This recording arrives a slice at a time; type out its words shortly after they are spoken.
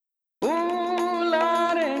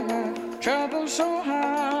so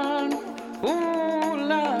hard, ooh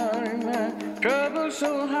Lord, my trouble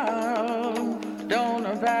so hard. Don't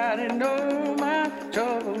nobody know my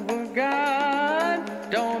trouble but God.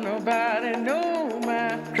 Don't nobody know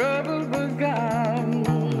my trouble but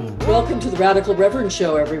God. Welcome to the Radical Reverend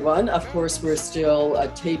Show, everyone. Of course, we're still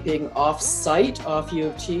taping off-site, off U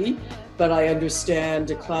of T, but I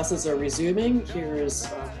understand classes are resuming. Here is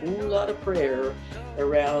a whole lot of prayer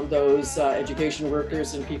around those education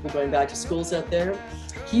workers and people going back to schools out there.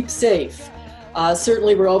 Keep safe.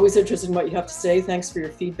 Certainly, we're always interested in what you have to say. Thanks for your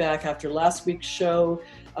feedback after last week's show.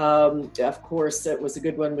 Of course, it was a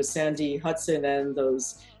good one with Sandy Hudson and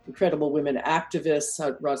those incredible women activists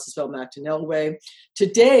at Roncesvalles Maclean way.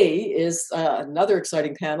 Today is another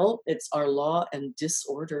exciting panel. It's our Law and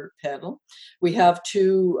Disorder panel. We have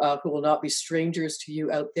two who will not be strangers to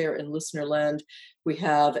you out there in listener land. We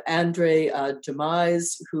have Andray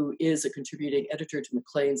Domise, who is a contributing editor to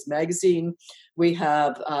Maclean's magazine. We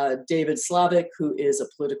have David Slavick, who is a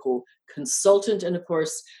political consultant. And of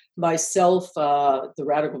course, myself, the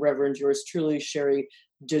Radical Reverend, yours truly, Sherry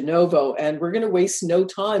DeNovo. And we're going to waste no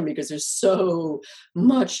time because there's so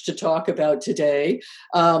much to talk about today.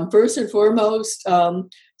 First and foremost,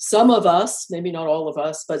 some of us, maybe not all of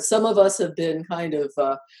us, but some of us have been kind of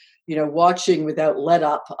watching without let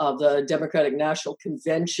up of the Democratic National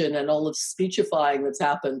Convention and all of speechifying that's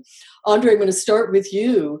happened. Andray, I'm going to start with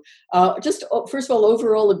you. Just first of all,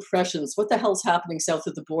 overall impressions. What the hell's happening south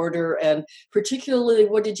of the border? And particularly,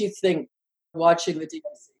 what did you think watching the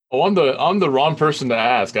DNC? Oh, I'm the wrong person to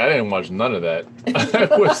ask. I didn't watch none of that.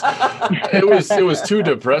 It was too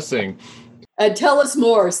depressing. And tell us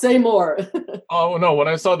more. Say more. Oh no! When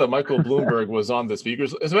I saw that Michael Bloomberg was on the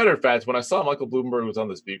speakers, as a matter of fact, when I saw Michael Bloomberg was on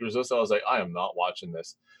the speakers list, I was like, I am not watching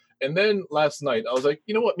this. And then last night, I was like,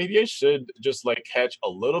 you know what? Maybe I should just catch a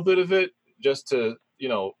little bit of it, just to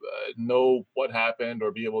know what happened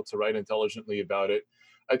or be able to write intelligently about it.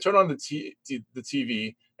 I turn on the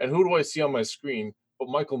TV, and who do I see on my screen? But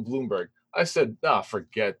Michael Bloomberg. I said,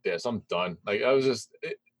 forget this. I'm done. I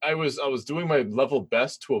was doing my level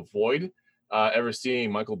best to avoid ever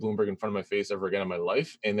seeing Michael Bloomberg in front of my face ever again in my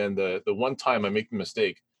life. And then the one time I make the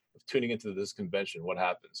mistake of tuning into this convention, what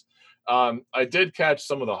happens? I did catch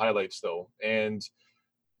some of the highlights though, and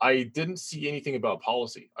I didn't see anything about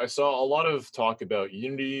policy. I saw a lot of talk about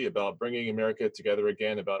unity, about bringing America together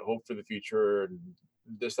again, about hope for the future, and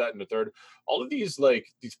this, that, and the third. All of these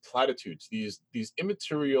these platitudes, these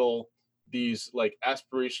immaterial, these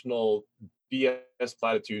aspirational BS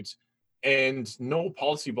platitudes, and no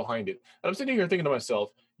policy behind it. And I'm sitting here thinking to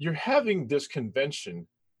myself, you're having this convention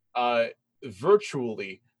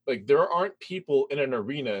virtually. There aren't people in an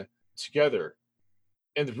arena together.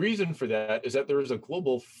 And the reason for that is that there is a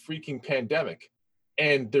global freaking pandemic.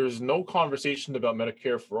 And there's no conversation about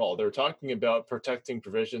Medicare for all. They're talking about protecting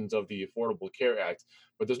provisions of the Affordable Care Act,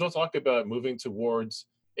 but there's no talk about moving towards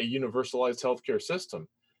a universalized healthcare system.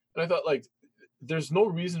 And I thought, there's no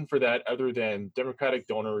reason for that other than Democratic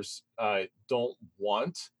donors don't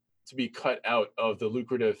want to be cut out of the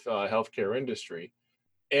lucrative healthcare industry.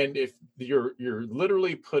 And if you're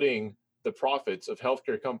literally putting the profits of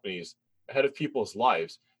healthcare companies ahead of people's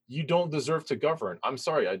lives, you don't deserve to govern. I'm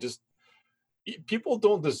sorry, people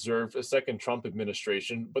don't deserve a second Trump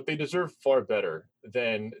administration, but they deserve far better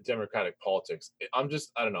than Democratic politics. I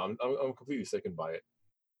don't know. I'm completely sickened by it.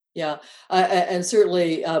 Yeah, and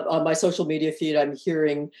certainly on my social media feed, I'm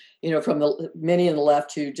hearing, from the many in the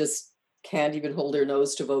left who just can't even hold their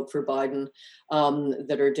nose to vote for Biden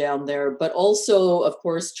that are down there. But also, of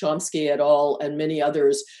course, Chomsky et al. And many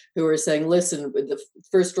others who are saying, listen, the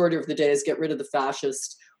first order of the day is get rid of the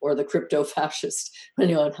fascist or the crypto-fascist,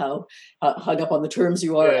 depending on how hung up on the terms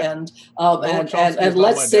you are, Yeah. and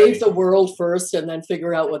let's save the world first, and then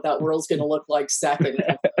figure out what that world's going to look like second.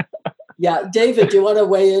 Yeah, David, do you want to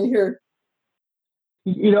weigh in here?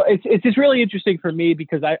 It's just really interesting for me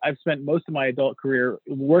because I've spent most of my adult career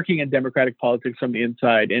working in Democratic politics from the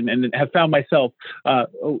inside, and have found myself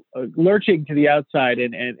lurching to the outside,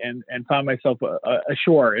 and found myself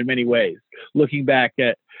ashore in many ways, looking back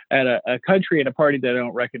at a country and a party that I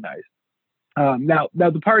don't recognize. Now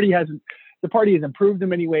the party has improved in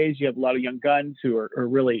many ways. You have a lot of young guns who are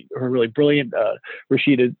really brilliant.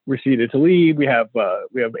 Rashida Tlaib. We have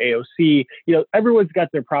AOC. Everyone's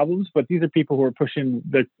got their problems, but these are people who are pushing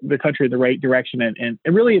the country in the right direction and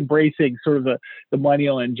really embracing sort of the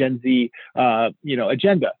millennial and Gen Z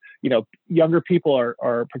agenda. younger people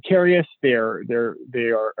are precarious. They are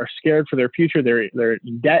scared for their future. They're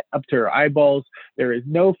in debt up to their eyeballs. There is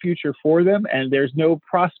no future for them, and there's no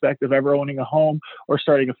prospect of ever owning a home or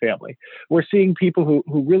starting a family. We're seeing people who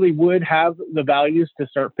really would have the values to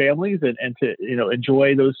start families and to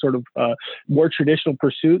enjoy those sort of more traditional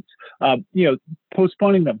pursuits,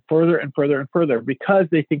 postponing them further and further and further because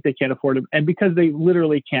they think they can't afford them and because they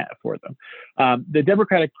literally can't afford them. The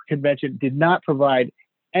Democratic Convention did not provide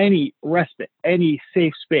any respite, any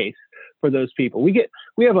safe space for those people. We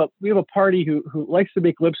have a party who likes to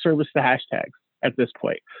make lip service to hashtags at this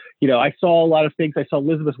point. I saw a lot of things. I saw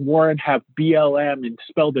Elizabeth Warren have BLM and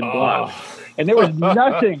spelled in block, and there was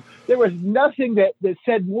nothing that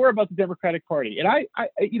said more about the Democratic Party. And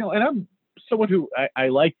and I'm someone who I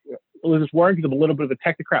like Elizabeth Warren because I'm a little bit of a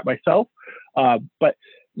technocrat myself, but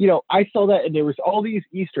I saw that, and there was all these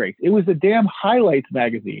Easter eggs. It was a damn highlights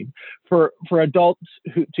magazine for adults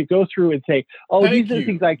to go through and say, "Oh, these are the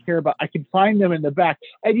things I care about. I can find them in the back."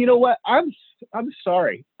 And you know what? I'm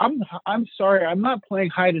sorry. I'm sorry. I'm not playing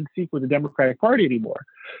hide and seek with the Democratic Party anymore.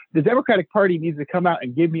 The Democratic Party needs to come out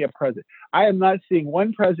and give me a president. I am not seeing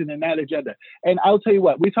one president in that agenda. And I'll tell you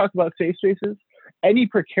what. We talk about safe spaces. Any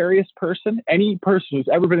precarious person, any person who's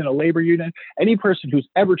ever been in a labor union, any person who's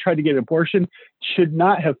ever tried to get an abortion should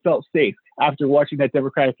not have felt safe after watching that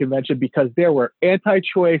Democratic convention because there were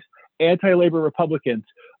anti-choice, anti-labor Republicans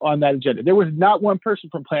on that agenda. There was not one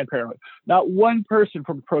person from Planned Parenthood, not one person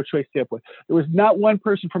from a pro-choice standpoint. There was not one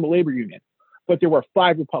person from a labor union, but there were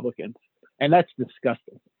 5 Republicans, and that's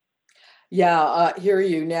disgusting. Yeah, I hear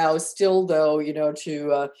you now. Still, though,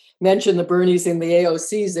 to mention the Bernies and the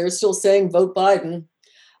AOCs, they're still saying vote Biden,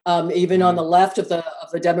 even on the left of the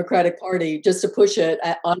Democratic Party, just to push it.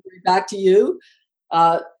 Andray, back to you.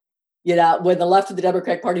 When the left of the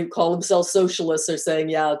Democratic Party who call themselves socialists are saying,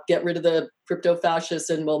 "Yeah, get rid of the crypto fascists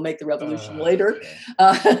and we'll make the revolution later."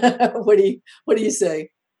 What do you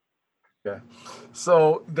say? Yeah.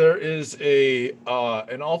 So there is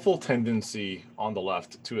an awful tendency on the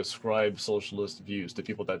left to ascribe socialist views to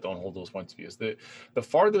people that don't hold those points of views. The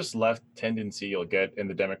farthest left tendency you'll get in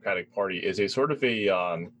the Democratic Party is a sort of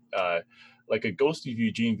like a ghost of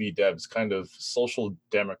Eugene V. Debs kind of social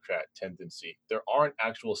democrat tendency. There aren't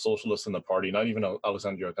actual socialists in the party, not even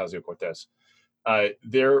Alexandria Ocasio-Cortez.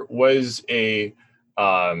 There was a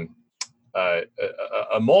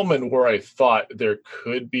moment where I thought there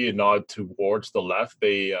could be a nod towards the left.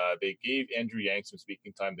 They gave Andrew Yang some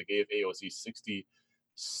speaking time. They gave AOC 60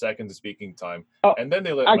 seconds of speaking time, and then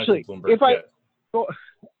they let Michael Bloomberg.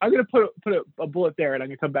 I'm going to put a bullet there, and I'm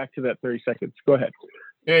going to come back to that 30 seconds. Go ahead.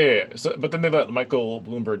 Yeah. So, but then they let Michael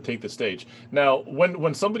Bloomberg take the stage. Now,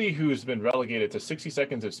 when somebody who's been relegated to 60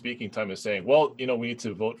 seconds of speaking time is saying, "Well, we need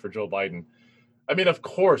to vote for Joe Biden," I mean, of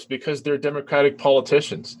course, because they're Democratic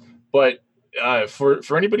politicians. But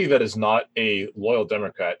for anybody that is not a loyal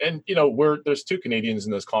Democrat, and there's 2 Canadians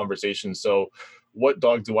in this conversation, so what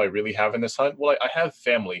dog do I really have in this hunt? Well, I have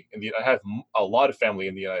family I have a lot of family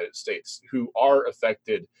in the United States who are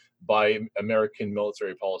affected by American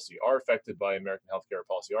military policy, are affected by American healthcare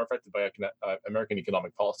policy, are affected by American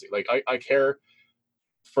economic policy. Like I care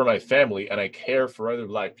for my family and I care for other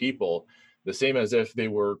Black people the same as if they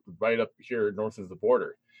were right up here north of the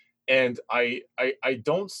border. And I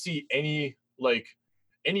don't see any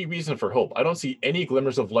reason for hope. I don't see any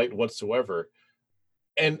glimmers of light whatsoever.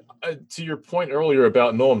 And to your point earlier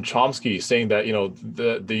about Noam Chomsky saying that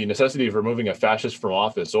the necessity of removing a fascist from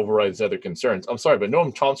office overrides other concerns. I'm sorry, but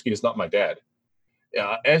Noam Chomsky is not my dad.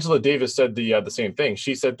 Angela Davis said the same thing.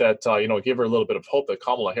 She said that it gave her a little bit of hope that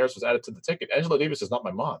Kamala Harris was added to the ticket. Angela Davis is not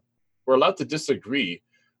my mom. We're allowed to disagree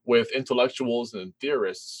with intellectuals and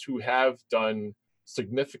theorists who have done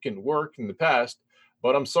significant work in the past,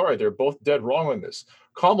 but I'm sorry, they're both dead wrong on this.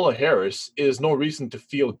 Kamala Harris is no reason to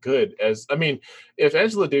feel good if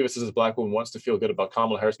Angela Davis as a Black woman wants to feel good about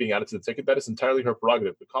Kamala Harris being added to the ticket, that is entirely her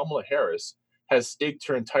prerogative. But Kamala Harris has staked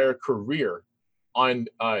her entire career on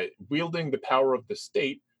wielding the power of the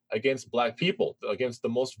state against Black people, against the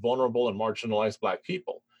most vulnerable and marginalized Black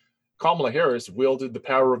people. Kamala Harris wielded the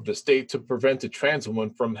power of the state to prevent a trans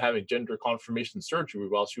woman from having gender confirmation surgery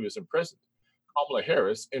while she was in prison. Kamala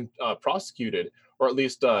Harris prosecuted, or at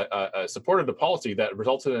least supported a policy that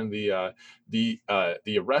resulted in the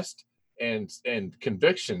arrest and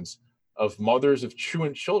convictions of mothers of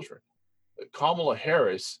truant children. Kamala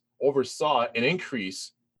Harris oversaw an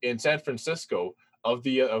increase in San Francisco of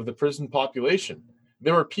the prison population.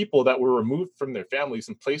 There were people that were removed from their families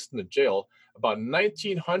and placed in the jail about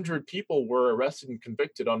 1,900 people were arrested and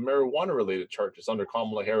convicted on marijuana-related charges under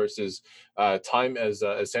Kamala Harris's time as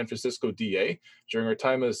San Francisco DA. During her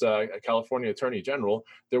time as a California Attorney General,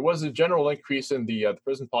 there was a general increase in the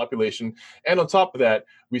prison population. And on top of that,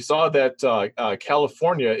 we saw that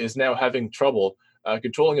California is now having trouble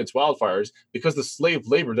controlling its wildfires because the slave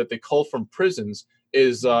labor that they cull from prisons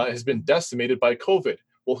has been decimated by COVID.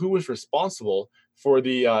 Well, who was responsible for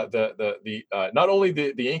the not only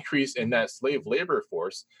the increase in that slave labor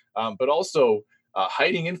force, but also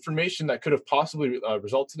hiding information that could have possibly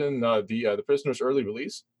resulted in the prisoner's early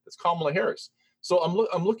release? It's Kamala Harris. So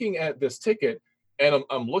I'm looking at this ticket, and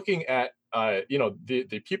I'm looking at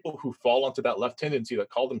the people who fall onto that left tendency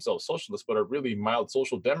that call themselves socialists but are really mild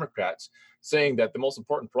social democrats, saying that the most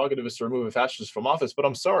important prerogative is to remove a fascist from office. But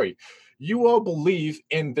I'm sorry, you all believe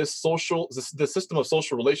in this system of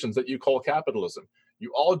social relations that you call capitalism.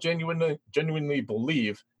 You all genuinely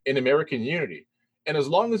believe in American unity. And as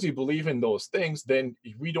long as you believe in those things, then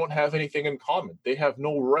we don't have anything in common. They have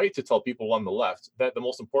no right to tell people on the left that the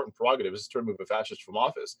most important prerogative is to remove a fascist from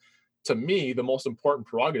office. To me, the most important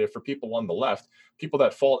prerogative for people on the left, people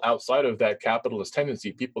that fall outside of that capitalist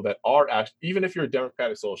tendency, people that are even if you're a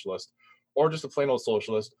democratic socialist or just a plain old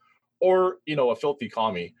socialist or, a filthy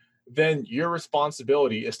commie, then your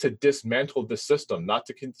responsibility is to dismantle the system, not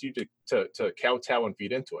to continue to kowtow and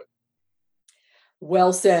feed into it.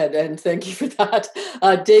 Well said, and thank you for that.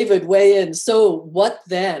 David, weigh in. So what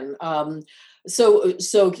then?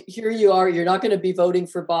 So here you are. You're not going to be voting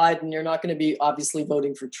for Biden. You're not going to be obviously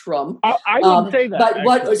voting for Trump. I didn't say that. But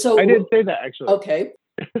what? So I didn't say that actually. Okay.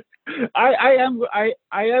 I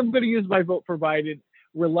am going to use my vote for Biden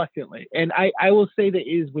reluctantly, and I will say that it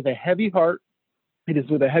is with a heavy heart. It is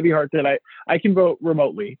with a heavy heart that I can vote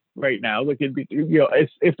remotely right now. Like it'd be,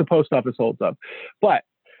 if the post office holds up, but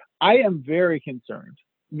I am very concerned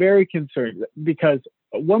because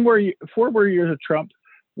 4 more years of Trump.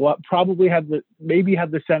 Probably maybe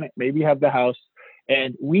have the Senate, maybe have the House,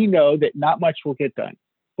 and we know that not much will get done.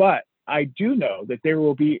 But I do know that there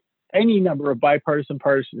will be any number of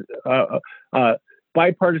bipartisanship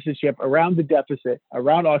around the deficit,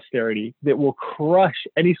 around austerity, that will crush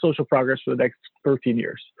any social progress for the next 13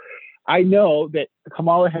 years. I know that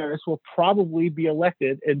Kamala Harris will probably be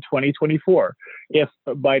elected in 2024 if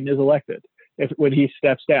Biden is elected, when he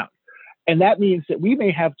steps down. And that means that we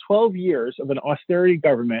may have 12 years of an austerity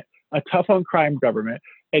government, a tough on crime government,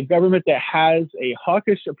 a government that has a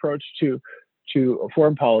hawkish approach to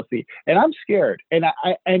foreign policy. And I'm scared. And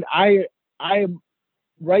I am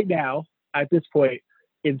right now at this point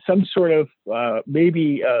in some sort of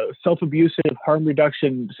maybe self-abusive harm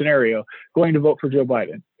reduction scenario going to vote for Joe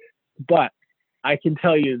Biden. But I can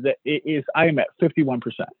tell you that I am at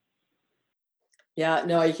 51%. Yeah,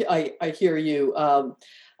 no, I hear you.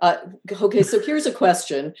 Okay, so here's a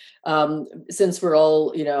question. Since we're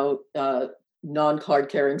all, non-card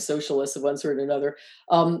carrying socialists of one sort or another,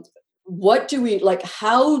 what do we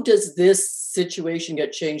how does this situation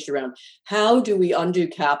get changed around? How do we undo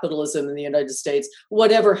capitalism in the United States,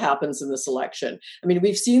 whatever happens in this election? I mean,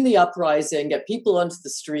 we've seen the uprising, get people onto the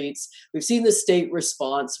streets. We've seen the state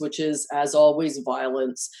response, which is, as always,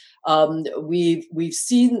 violence. We've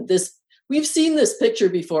seen this. We've seen this picture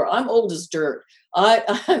before. I'm old as dirt.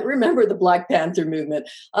 I remember the Black Panther movement.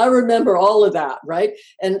 I remember all of that, right?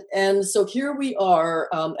 And so here we are,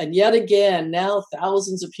 and yet again, now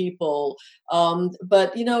thousands of people,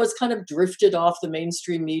 but it's kind of drifted off the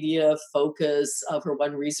mainstream media focus for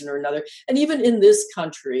one reason or another. And even in this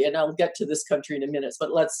country, and I'll get to this country in a minute,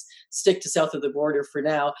 but let's stick to south of the border for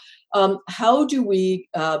now. How do we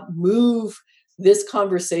move this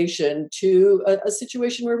conversation to a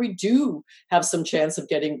situation where we do have some chance of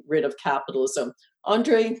getting rid of capitalism?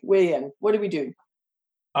 Andray, weigh in. What do we do?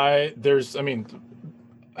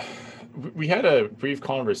 We had a brief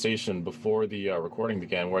conversation before the recording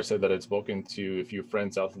began where I said that I'd spoken to a few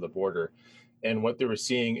friends south of the border, and what they were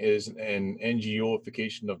seeing is an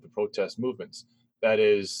NGOification of the protest movements. That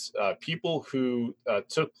is, people who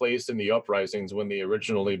took place in the uprisings when they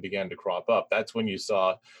originally began to crop up. That's when you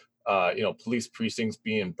saw police precincts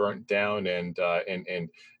being burnt down and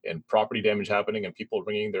property damage happening and people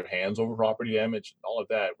wringing their hands over property damage, all of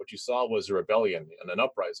that. What you saw was a rebellion and an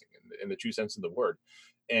uprising in the true sense of the word.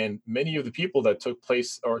 And many of the people that took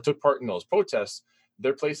part in those protests,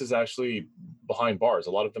 their place is actually behind bars.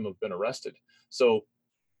 A lot of them have been arrested. So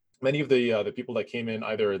many of the people that came in,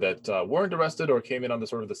 either that weren't arrested or came in on the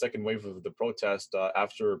sort of the second wave of the protest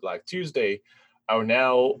after Black Tuesday, are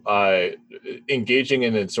now engaging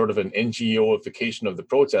in sort of an NGOification of the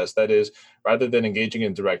protest. That is, rather than engaging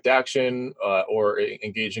in direct action or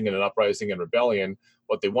engaging in an uprising and rebellion,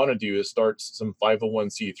 What they want to do is start some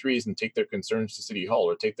 501c3s and take their concerns to City Hall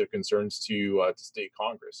or take their concerns to state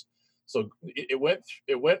Congress. So it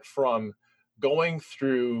went from going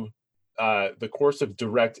through the course of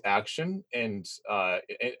direct action and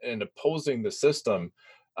opposing the system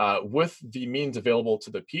with the means available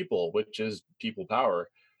to the people, which is people power,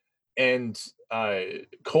 and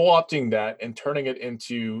co-opting that and turning it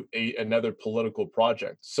into another political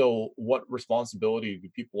project. So what responsibility do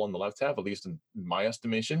people on the left have, at least in my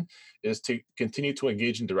estimation, is to continue to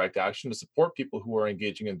engage in direct action, to support people who are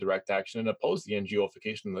engaging in direct action and oppose the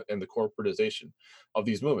NGOification and the corporatization of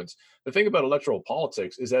these movements. The thing about electoral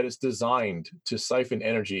politics is that it's designed to siphon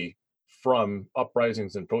energy from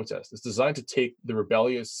uprisings and protests. It's designed to take the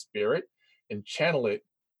rebellious spirit and channel it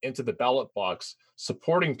into the ballot box,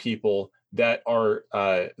 supporting people that are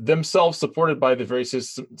themselves supported by the very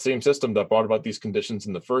same system that brought about these conditions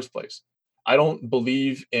in the first place. I don't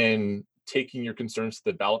believe in taking your concerns to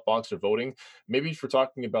the ballot box or voting. Maybe if we're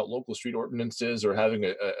talking about local street ordinances or having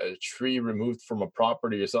a tree removed from a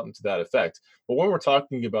property or something to that effect. But when we're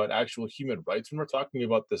talking about actual human rights, when we're talking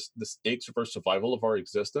about the stakes for survival of our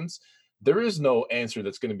existence, there is no answer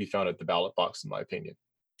that's going to be found at the ballot box, in my opinion.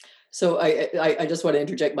 So I just want to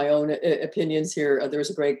interject my own opinions here. There's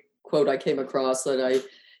a great quote I came across that I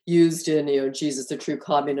used in Jesus the True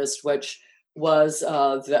Communist, which was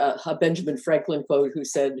a Benjamin Franklin quote who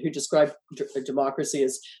described democracy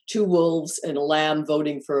as two wolves and a lamb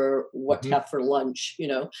voting for what to have for lunch.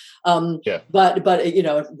 But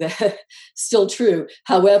still true.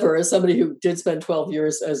 However, as somebody who did spend 12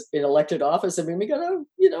 years in elected office, I mean, we got a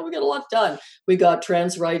lot done. We got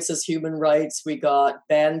trans rights as human rights. We got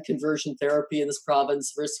banned conversion therapy in this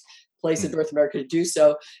province, first place in North America to do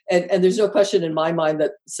so. And there's no question in my mind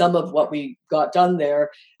that some of what we got done there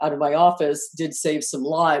out of my office did save some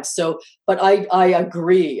lives. So, but I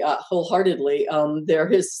agree wholeheartedly. There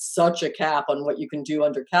is such a cap on what you can do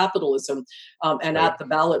under capitalism and at the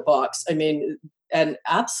ballot box. I mean, and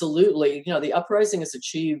absolutely, the uprising has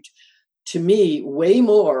achieved, to me, way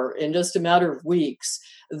more in just a matter of weeks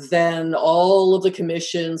than all of the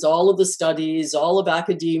commissions, all of the studies, all of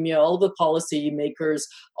academia, all of the policy makers,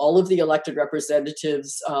 all of the elected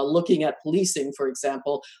representatives looking at policing, for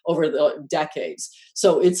example, over the decades.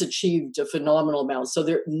 So it's achieved a phenomenal amount. So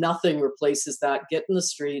nothing replaces that. Get in the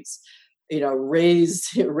streets, raise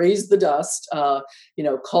the dust,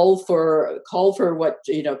 call for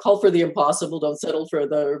the impossible. Don't settle for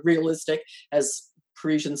the realistic, as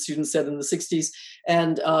Parisian students said in the 60s,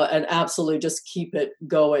 and absolutely just keep it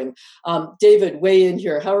going. David, weigh in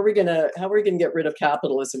here. How are we gonna get rid of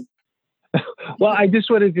capitalism? Well, I just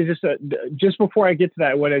wanted to just before I get to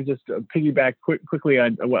that, I want to just piggyback quickly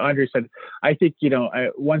on what Andray said. I think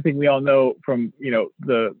one thing we all know from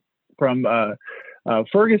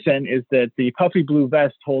Ferguson is that the puffy blue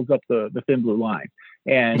vest holds up the thin blue line.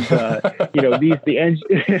 And the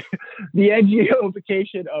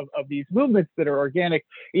NGOification of these movements that are organic,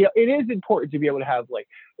 it is important to be able to have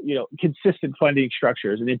consistent funding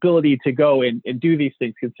structures and the ability to go and do these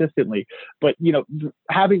things consistently. But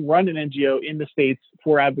having run an NGO in the States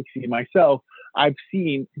for advocacy myself, I've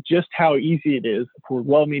seen just how easy it is for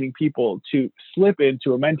well-meaning people to slip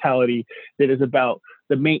into a mentality that is about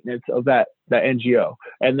the maintenance of that NGO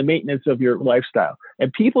and the maintenance of your lifestyle.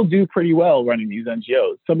 And people do pretty well running these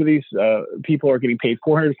NGOs. Some of these people are getting paid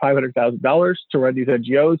 $400,000, $500,000 to run these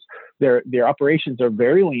NGOs. Their operations are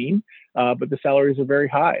very lean, but the salaries are very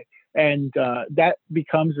high. And that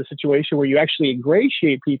becomes a situation where you actually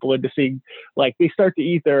ingratiate people into seeing, they start to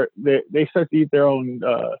eat their own. They start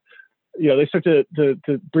to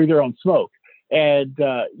breathe their own smoke. And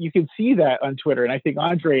you can see that on Twitter. And I think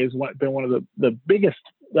Andray has been one of the biggest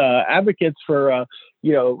advocates for,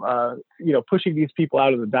 pushing these people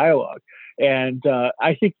out of the dialogue. And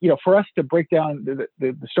I think, for us to break down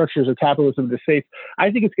the structures of capitalism in the States,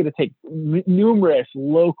 I think it's going to take numerous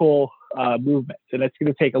local movements. And it's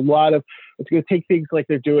going to take it's going to take things like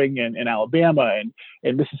they're doing in Alabama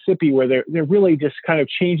and Mississippi, where they're really just kind of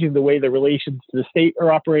changing the way the relations to the state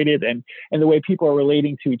are operated and the way people are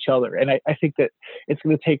relating to each other. And I think that it's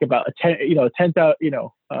going to take about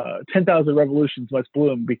 10,000 revolutions must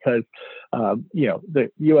bloom, because the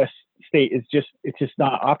U.S. state is just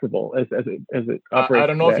not operable as it operates. I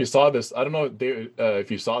don't know if you saw this. I don't know if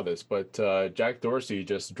you saw this, but Jack Dorsey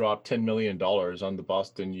just dropped $10 million on the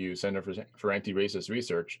Boston U Center for Anti-Racist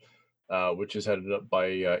Research, which is headed up by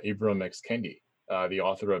Ibram X. Kendi, the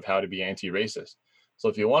author of How to Be Anti-Racist. So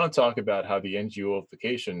if you want to talk about how the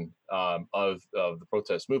NGOification of the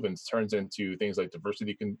protest movements turns into things like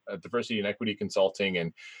diversity and equity consulting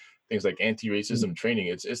and things like anti-racism training,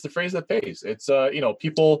 it's the phrase that pays. It's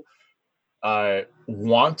people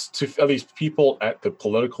want to, at least people at the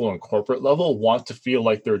political and corporate level, want to feel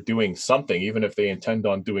like they're doing something, even if they intend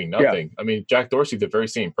on doing Yeah. nothing. I mean, Jack Dorsey, the very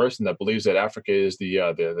same person that believes that Africa is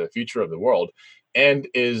the future of the world, and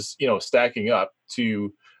is stacking up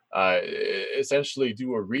to essentially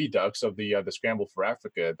do a redux of the scramble for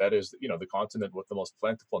Africa. That is, the continent with the most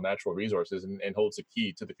plentiful natural resources, and holds the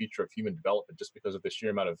key to the future of human development, just because of the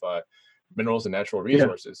sheer amount of minerals and natural Yeah.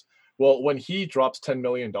 resources. Well, when he drops $10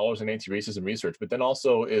 million in anti-racism research, but then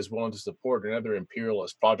also is willing to support another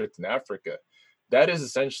imperialist project in Africa, that is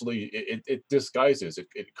essentially, it disguises,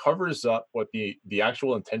 it covers up what the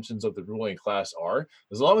actual intentions of the ruling class are,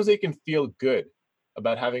 as long as they can feel good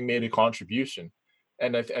about having made a contribution.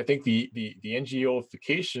 And I think the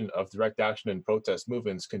NGOification of direct action and protest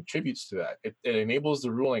movements contributes to that. It enables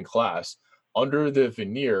the ruling class, under the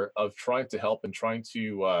veneer of trying to help and trying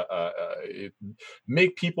to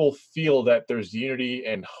make people feel that there's unity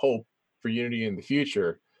and hope for unity in the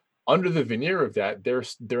future. Under the veneer of that,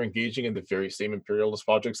 they're engaging in the very same imperialist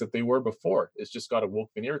projects that they were before. It's just got a woke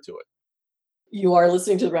veneer to it. You are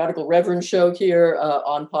listening to the Radical Reverend Show here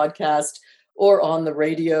on podcast or on the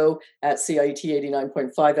radio at CIET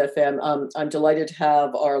 89.5 FM. I'm delighted to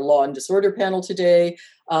have our Law and Disorder panel today.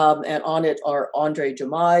 And on it are Andray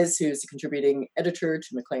Domise, who's a contributing editor to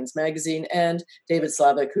Maclean's magazine, and David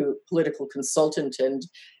Slavick, who political consultant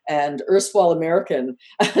and erstwhile American,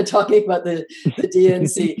 talking about the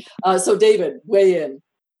DNC. So David, weigh in.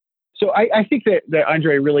 So I think that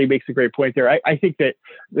Andray really makes a great point there. I think that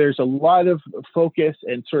there's a lot of focus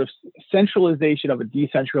and sort of centralization of a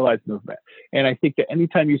decentralized movement. And I think that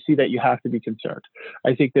anytime you see that, you have to be concerned.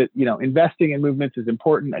 I think that, investing in movements is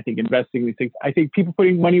important. I think investing in these things, I think people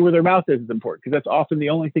putting money where their mouth is important, because that's often the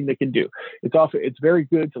only thing they can do. It's very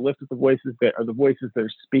good to lift up the voices that are the voices that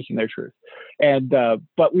are speaking their truth. And,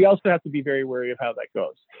 but we also have to be very wary of how that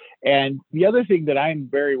goes. And the other thing that I'm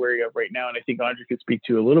very wary of right now, and I think Andray could speak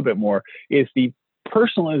to a little bit more, is the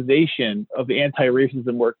personalization of the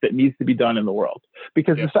anti-racism work that needs to be done in the world.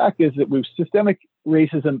 Because the fact is that with systemic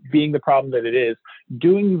racism being the problem that it is,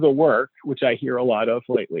 doing the work, which I hear a lot of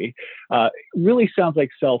lately, really sounds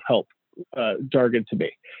like self-help jargon to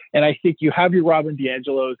me. And I think you have your Robin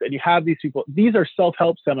DiAngelos and you have these people. These are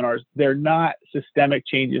self-help seminars. They're not systemic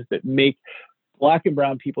changes that make Black and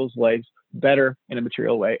brown people's lives better in a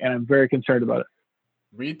material way. And I'm very concerned about it.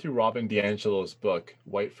 Read through Robin DiAngelo's book,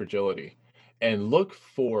 White Fragility, and look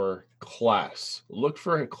for class. Look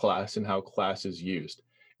for a class and how class is used.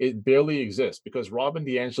 It barely exists, because Robin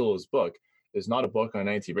DiAngelo's book is not a book on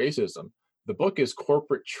anti-racism. The book is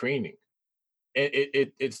corporate training.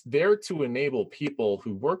 It's there to enable people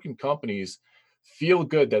who work in companies feel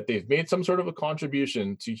good that they've made some sort of a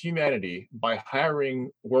contribution to humanity by hiring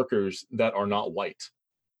workers that are not white.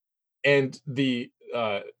 And the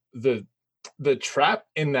trap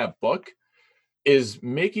in that book is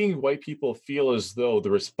making white people feel as though the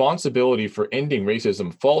responsibility for ending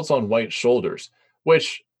racism falls on white shoulders,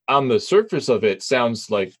 which on the surface of it sounds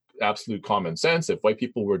like absolute common sense. If white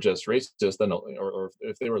people were just racist, then, or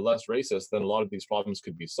if they were less racist, then a lot of these problems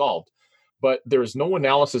could be solved. But there is no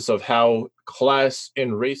analysis of how class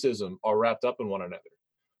and racism are wrapped up in one another.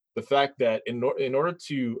 The fact that in order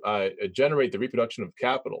to generate the reproduction of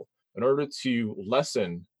capital, in order to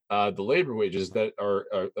lessen the labor wages that are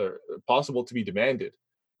possible to be demanded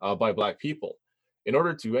by Black people, in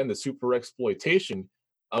order to end the super exploitation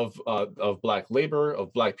of Black labor,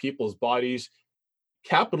 of Black people's bodies,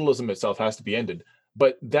 capitalism itself has to be ended.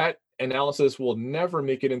 But that analysis will never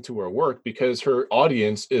make it into her work, because her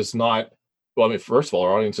audience is not, well, I mean, first of all,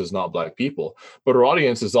 our audience is not Black people, but her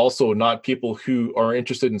audience is also not people who are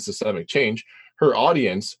interested in systemic change. Her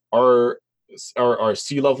audience are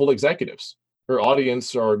C-level executives. Her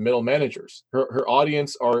audience are middle managers. Her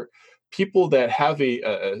audience are people that have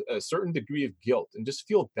a certain degree of guilt and just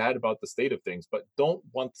feel bad about the state of things, but don't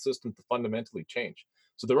want the system to fundamentally change.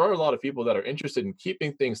 So there are a lot of people that are interested in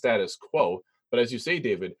keeping things status quo, but as you say,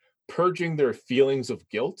 David, purging their feelings of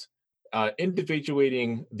guilt,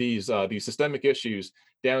 individuating these systemic issues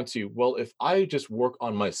down to, well, if I just work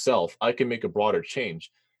on myself, I can make a broader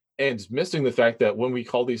change. And missing the fact that when we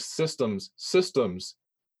call these systems,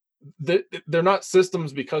 they're not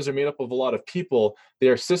systems because they're made up of a lot of people. They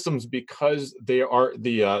are systems because they are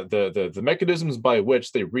the mechanisms by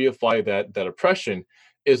which they reify that oppression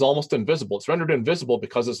is almost invisible. It's rendered invisible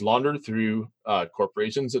because it's laundered through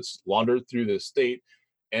corporations, it's laundered through the state,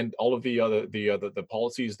 and all of the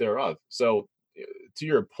policies thereof. So, to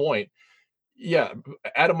your point, yeah,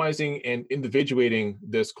 atomizing and individuating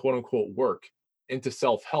this quote unquote work into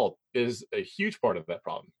self-help is a huge part of that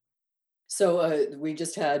problem. So we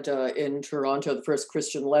just had in Toronto the first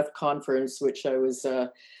Christian Left conference, which I was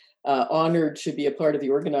honored to be a part of the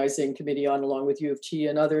organizing committee on, along with U of T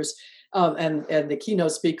and others. And the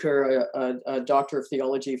keynote speaker, a doctor of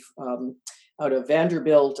theology out of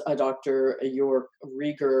Vanderbilt, Dr. York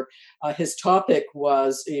Rieger, his topic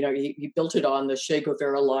was, he built it on the Che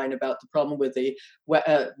Guevara line about the problem with the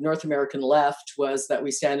North American left was that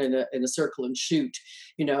we stand in a circle and shoot,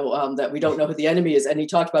 that we don't know who the enemy is. And he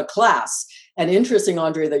talked about class. And interesting,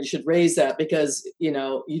 Andray, that you should raise that because, you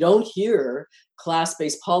don't hear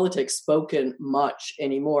class-based politics spoken much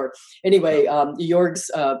anymore. Anyway,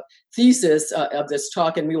 Jorg's thesis of this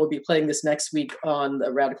talk, and we will be playing this next week on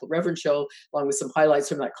the Radical Reverend Show, along with some highlights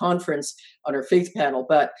from that conference on our faith panel.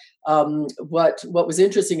 But what was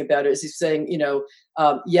interesting about it is he's saying,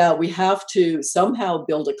 we have to somehow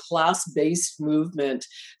build a class-based movement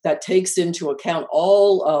that takes into account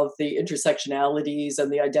all of the intersectionalities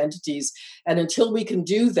and the identities. And until we can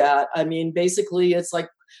do that, I mean, basically, it's like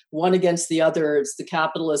one against the other. It's the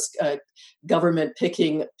capitalist government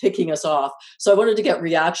picking us off. So I wanted to get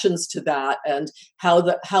reactions to that and how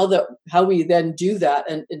we then do that.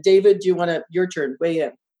 And David, do you want to your turn weigh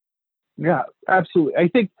in? Yeah, absolutely. I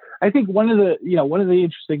think one of the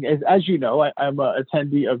interesting is, as you know, I'm an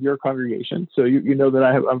attendee of your congregation, so you know that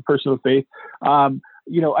I'm a person of faith.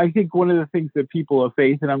 I think one of the things that people of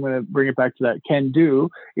faith, and I'm going to bring it back to that, can do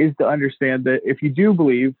is to understand that if you do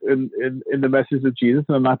believe in the message of Jesus,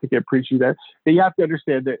 and I'm not to get preachy there, that you have to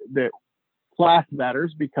understand that class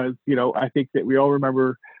matters because, I think that we all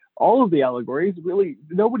remember all of the allegories. Really,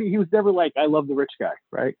 he was never like, I love the rich guy,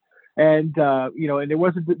 right? And, and there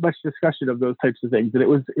wasn't much discussion of those types of things.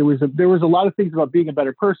 And there was a lot of things about being a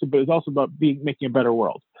better person, but it was also about making a better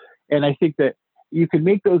world. And I think that you can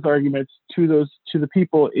make those arguments to the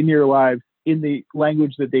people in your lives in the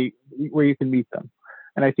language where you can meet them.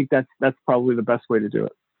 And I think that's probably the best way to do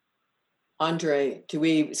it. Andray, do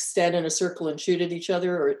we stand in a circle and shoot at each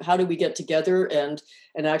other, or how do we get together and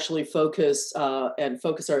actually focus our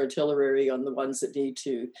artillery on the ones that need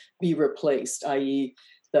to be replaced, i.e.,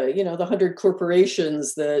 the 100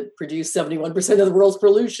 corporations that produce 71% of the world's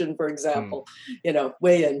pollution, for example?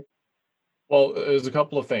 Weigh in. Well, there's a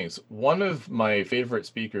couple of things. One of my favorite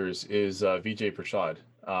speakers is Vijay Prashad.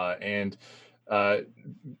 And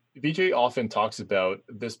Vijay often talks about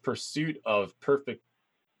this pursuit of perfect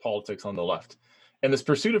politics on the left. And this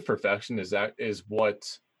pursuit of perfection is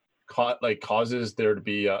what causes there to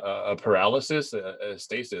be a paralysis, a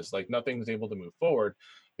stasis, like nothing's able to move forward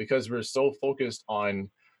because we're so focused on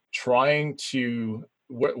trying to,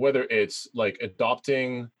 whether it's like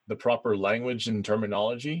adopting the proper language and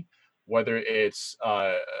terminology, whether it's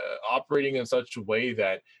operating in such a way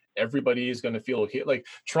that everybody is going to feel okay, like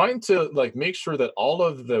trying to make sure that all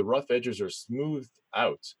of the rough edges are smoothed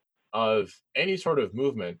out of any sort of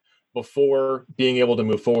movement before being able to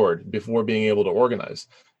move forward, before being able to organize.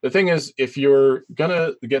 The thing is, if you're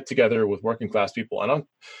gonna get together with working class people, and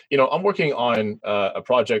I'm working on a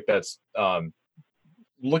project that's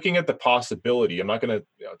looking at the possibility. I'm not going to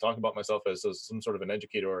talk about myself as some sort of an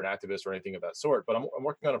educator or an activist or anything of that sort, but I'm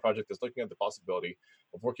working on a project that's looking at the possibility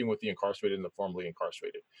of working with the incarcerated and the formerly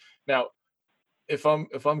incarcerated. Now, if I'm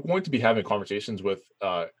going to be having conversations with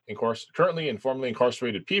currently and formerly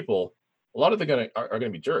incarcerated people, a lot of them are going to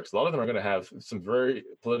be jerks. A lot of them are going to have some very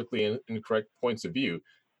politically incorrect points of view,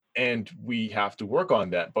 and we have to work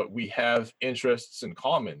on that. But we have interests in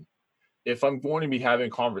common. If I'm going to be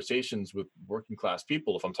having conversations with working class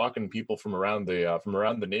people, if I'm talking to people from around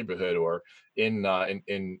the neighborhood or in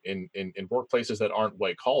workplaces that aren't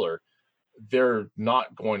white collar, they're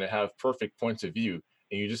not going to have perfect points of view,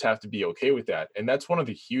 and you just have to be okay with that. And that's one of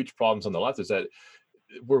the huge problems on the left, is that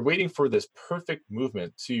we're waiting for this perfect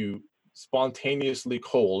movement to spontaneously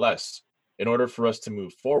coalesce in order for us to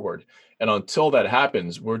move forward. And until that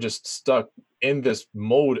happens, we're just stuck in this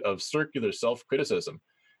mode of circular self-criticism.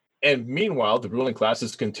 And meanwhile, the ruling class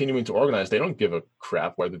is continuing to organize. They don't give a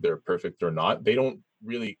crap whether they're perfect or not. They don't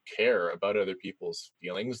really care about other people's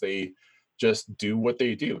feelings. They just do what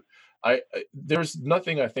they do. There's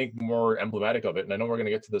nothing, I think, more emblematic of it, and I know we're going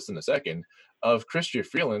to get to this in a second, of Chrystia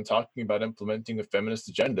Freeland talking about implementing a feminist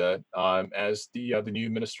agenda as the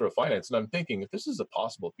new Minister of Finance. And I'm thinking, if this is a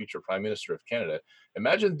possible future Prime Minister of Canada,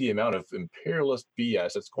 imagine the amount of imperialist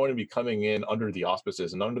BS that's going to be coming in under the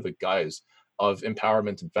auspices and under the guise of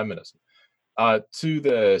empowerment and feminism. To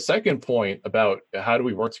the second point about how do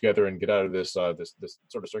we work together and get out of this this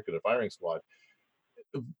sort of circular firing squad.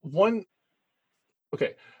 When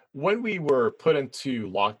we were put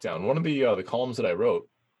into lockdown, one of the columns that I wrote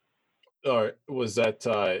was that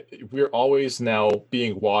we're always now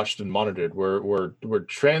being watched and monitored. We're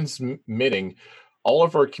transmitting all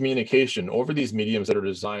of our communication over these mediums that are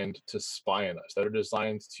designed to spy on us, that are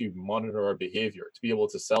designed to monitor our behavior, to be able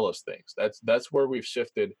to sell us things. That's where we've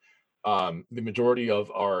shifted the majority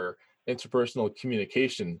of our interpersonal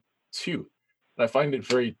communication to. And I find it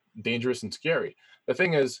very dangerous and scary. The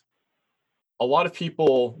thing is, a lot of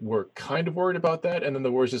people were kind of worried about that, and then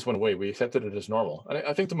the words just went away. We accepted it as normal. And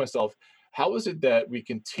I think to myself, how is it that we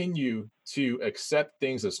continue to accept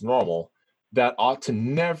things as normal that ought to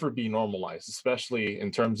never be normalized, especially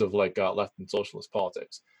in terms of like left and socialist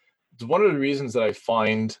politics? It's one of the reasons that I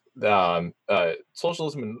find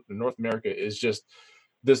socialism in North America is just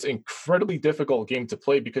this incredibly difficult game to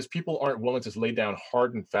play because people aren't willing to lay down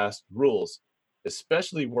hard and fast rules,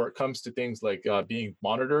 especially where it comes to things like being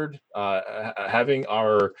monitored, having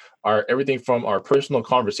our everything from our personal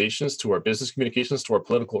conversations to our business communications to our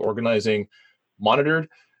political organizing monitored,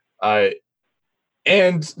 uh,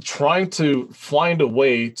 and trying to find a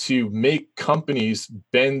way to make companies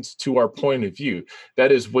bend to our point of view.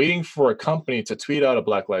 That is waiting for a company to tweet out a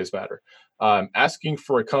Black Lives Matter, asking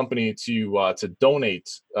for a company to donate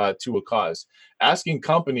to a cause, asking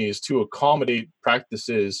companies to accommodate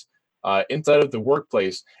practices inside of the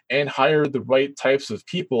workplace and hire the right types of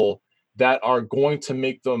people that are going to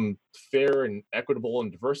make them fair and equitable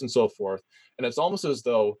and diverse and so forth. And it's almost as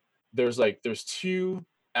though there's two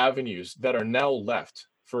avenues that are now left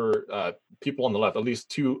for people on the left, at least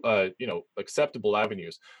two acceptable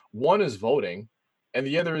avenues. One is voting, and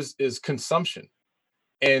the other is consumption.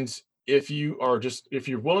 And if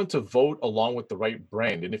you're willing to vote along with the right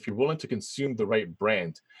brand, and if you're willing to consume the right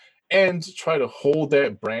brand and try to hold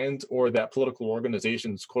that brand or that political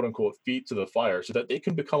organization's quote unquote feet to the fire so that they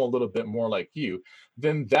can become a little bit more like you,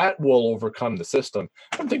 then that will overcome the system.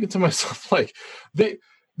 I'm thinking to myself, like,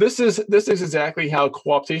 this is exactly how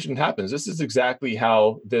co-optation happens. This is exactly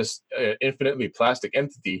how this infinitely plastic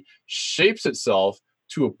entity shapes itself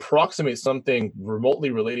to approximate something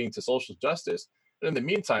remotely relating to social justice. And in the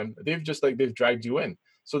meantime, they've dragged you in.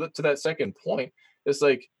 So that to that second point, it's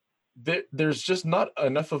like there's just not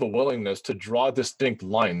enough of a willingness to draw distinct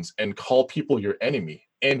lines and call people your enemy.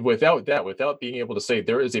 And without that, without being able to say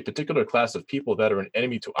there is a particular class of people that are an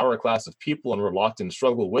enemy to our class of people and we're locked in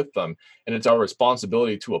struggle with them, and it's our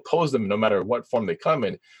responsibility to oppose them no matter what form they come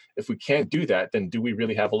in. If we can't do that, then do we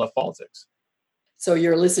really have a left politics? So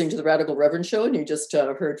you're listening to the Radical Reverend Show, and you just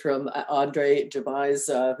heard from Andray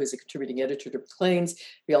Domise, who's a contributing editor to Maclean's.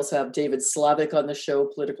 We also have David Slavick on the show,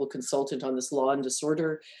 political consultant on this law and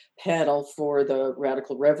disorder panel for the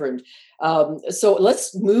Radical Reverend. So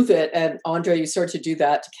let's move it, and Andray, you start to do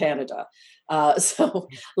that to Canada. So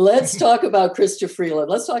let's talk about Chrystia Freeland.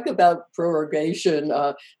 Let's talk about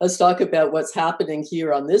prorogation. Let's talk about what's happening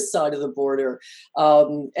here on this side of the border.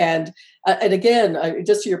 And again,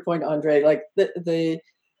 just to your point, Andray,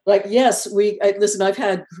 like yes, listen, I've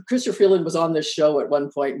had, Chrystia Freeland was on this show at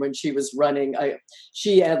one point when she was running.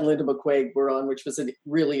 She and Linda McQuaig were on, which was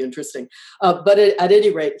really interesting. But at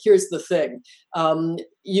any rate, here's the thing.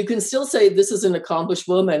 You can still say this is an accomplished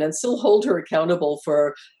woman and still hold her accountable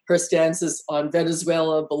for her stances on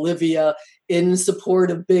Venezuela, Bolivia, in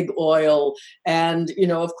support of big oil, and,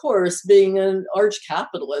 of course, being an arch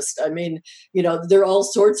capitalist. I mean, there are all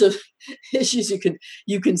sorts of issues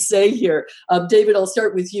you can say here. David, I'll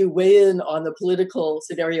start with you. Weigh in on the political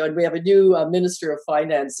scenario, and we have a new Minister of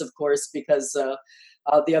Finance, of course, because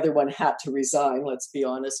the other one had to resign. Let's be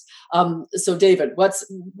honest. So, David,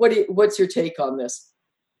 what's your take on this?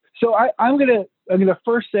 So I'm gonna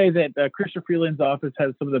first say that Chrystia Freeland's office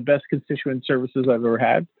has some of the best constituent services I've ever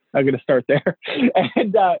had. I'm gonna start there,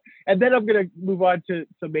 and then I'm gonna move on to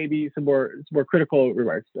some more critical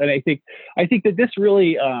remarks. And I think that this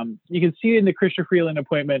really you can see in the Chrystia Freeland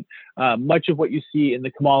appointment much of what you see in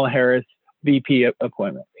the Kamala Harris VP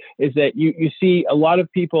appointment, is that you see a lot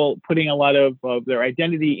of people putting a lot of their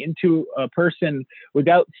identity into a person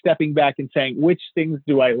without stepping back and saying, which things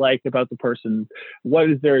do I like about the person? What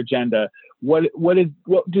is their agenda? What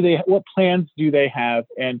plans do they have?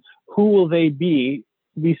 And who will they be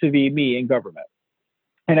vis-a-vis me in government?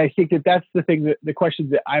 And I think that that's the thing, that the questions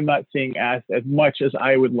that I'm not seeing asked as much as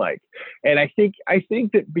I would like. And I think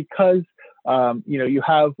that because you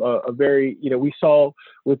have a very, we saw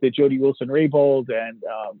with the Jody Wilson-Raybould and,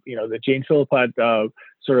 the Jane Philippot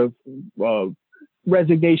sort of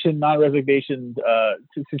resignation, non-resignation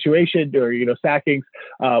situation, or, sackings.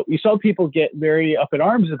 You saw people get very up in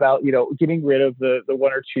arms about, getting rid of the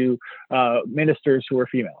one or two ministers who were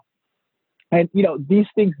female. And these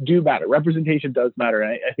things do matter. Representation does matter,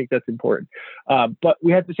 and I think that's important. But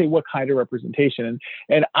we have to say what kind of representation.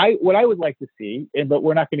 And what I would like to see, but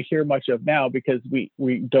we're not going to hear much of now because we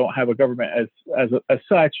don't have a government as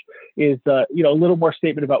such, is a little more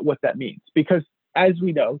statement about what that means. Because as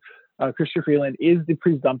we know, Chrystia Freeland is the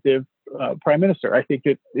presumptive prime minister. I think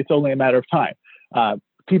it's only a matter of time.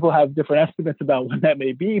 People have different estimates about when that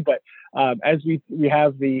may be, but as we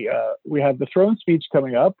have the throne speech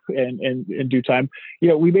coming up in due time,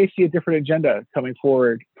 we may see a different agenda coming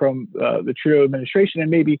forward from the Trudeau administration, and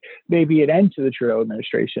maybe an end to the Trudeau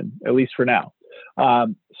administration, at least for now.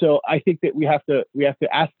 So I think that we have to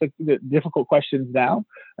ask the difficult questions now.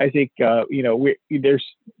 I think there's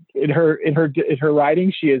in her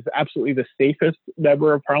riding, she is absolutely the safest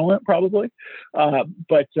member of parliament, probably.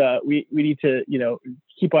 But we need to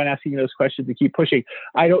keep on asking those questions and keep pushing.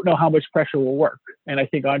 I don't know how much pressure will work, and I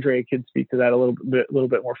think Andray can speak to that a little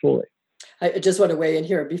bit more fully. I just want to weigh in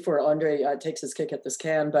here before Andray takes his kick at this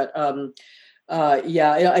can, but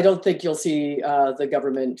I don't think you'll see the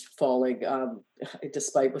government falling,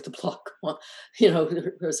 despite what the Bloc, are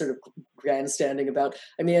sort of grandstanding about.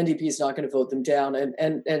 I mean, NDP is not going to vote them down,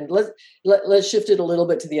 and let's shift it a little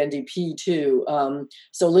bit to the NDP too.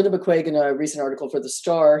 So Linda McQuaig, in a recent article for the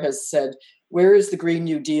Star, has said, "Where is the Green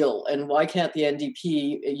New Deal, and why can't the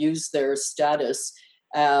NDP use their status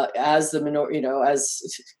as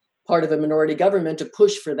as part of a minority government to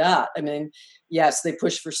push for that?" I mean, yes, they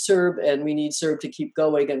push for CERB, and we need CERB to keep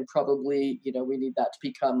going, and probably, we need that to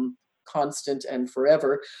become constant and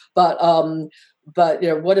forever. But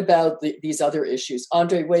what about these other issues?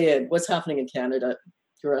 Andray, weigh in. What's happening in Canada,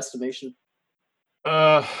 your estimation?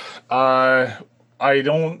 I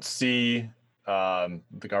don't see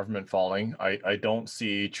the government falling. I don't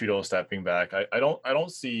see Trudeau stepping back. I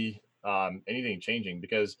don't see anything changing,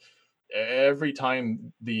 because every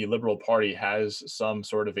time the Liberal Party has some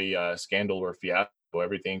sort of a scandal or fiasco,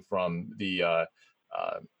 everything from the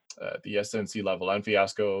SNC Lavalin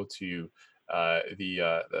fiasco to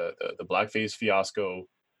the blackface fiasco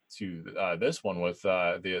to this one with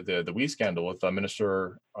the Wee scandal with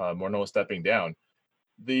Minister Morneau stepping down,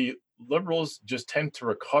 the Liberals just tend to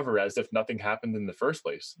recover as if nothing happened in the first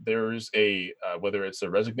place. There's whether it's a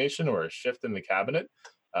resignation or a shift in the cabinet,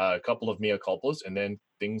 a couple of mea culpas, and then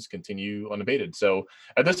things continue unabated. So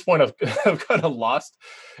at this point, I've kind of lost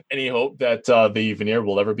any hope that the veneer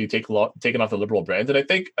will ever be taken off the Liberal brand. And I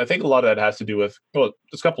think a lot of that has to do with, well,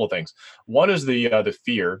 just a couple of things. One is the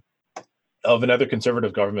fear of another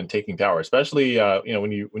Conservative government taking power, especially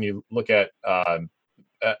when you look at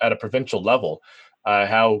a provincial level.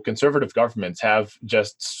 How Conservative governments have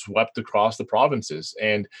just swept across the provinces,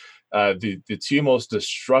 and the two most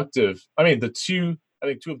destructive, two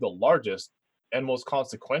of the largest and most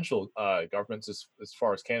consequential governments as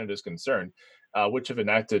far as Canada is concerned, which have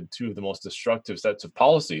enacted two of the most destructive sets of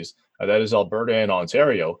policies, that is Alberta and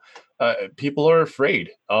Ontario. People are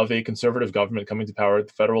afraid of a Conservative government coming to power at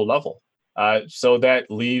the federal level. So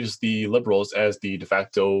that leaves the Liberals as the de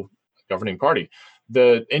facto governing party.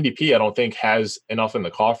 The NDP, I don't think, has enough in the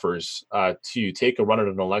coffers to take a run at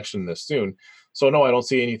an election this soon. So no, I don't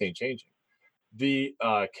see anything changing. The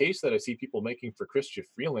case that I see people making for Chrystia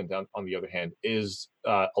Freeland, on the other hand, is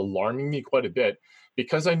alarming me quite a bit,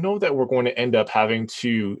 because I know that we're going to end up having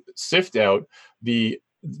to sift out the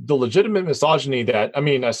legitimate misogyny that,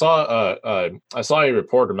 I saw a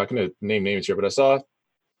report, I'm not going to name names here, but I saw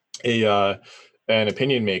an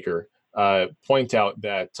opinion maker point out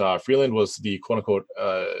that Freeland was the quote unquote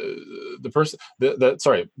the person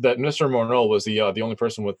that Minister Morneau was the only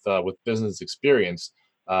person with business experience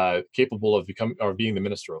capable of being the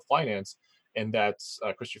Minister of Finance, and that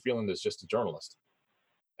Chrystia Freeland is just a journalist.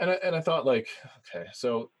 And I thought, like, okay,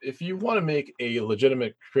 so if you want to make a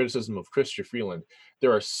legitimate criticism of Chrystia Freeland,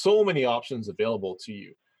 there are so many options available to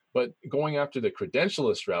you. But going after the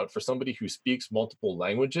credentialist route for somebody who speaks multiple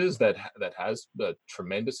languages, that has a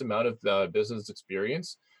tremendous amount of business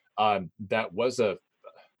experience, that was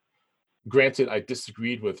granted, I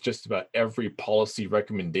disagreed with just about every policy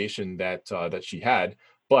recommendation that she had,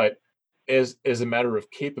 but as a matter of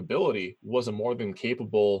capability, was a more than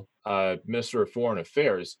capable Minister of Foreign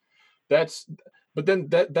Affairs. That's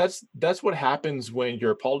what happens when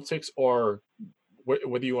your politics are,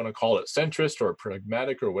 whether you want to call it centrist or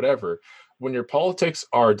pragmatic or whatever, when your politics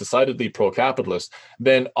are decidedly pro-capitalist,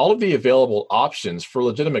 then all of the available options for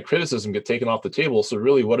legitimate criticism get taken off the table. So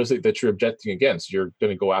really, what is it that you're objecting against? You're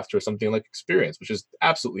going to go after something like experience, which is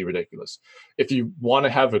absolutely ridiculous. If you want to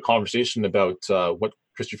have a conversation about what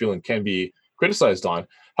Chrystia Freeland can be criticized on,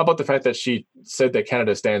 how about the fact that she said that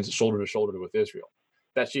Canada stands shoulder to shoulder with Israel,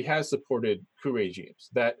 that she has supported coup regimes,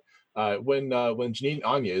 that when Janine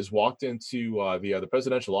Áñez walked into the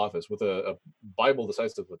presidential office with a Bible the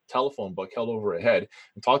size of a telephone book held over her head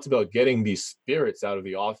and talked about getting these spirits out of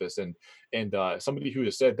the office, and somebody who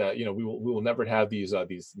has said that we will never have these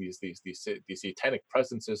satanic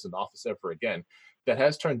presences in office ever again, that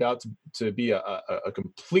has turned out to be a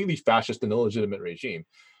completely fascist and illegitimate regime.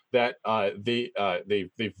 That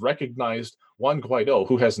they've recognized Juan Guaido,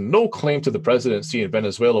 who has no claim to the presidency in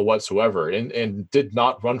Venezuela whatsoever, and did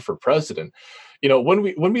not run for president. When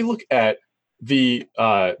we look at the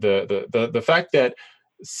fact that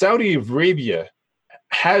Saudi Arabia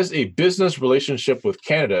has a business relationship with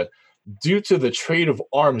Canada due to the trade of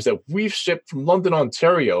arms that we've shipped from London,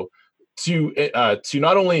 Ontario, to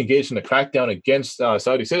not only engage in a crackdown against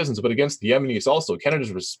Saudi citizens, but against the Yemenis also. Canada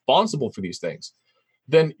is responsible for these things.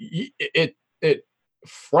 Then it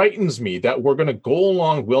frightens me that we're going to go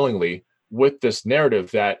along willingly with this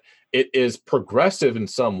narrative that it is progressive in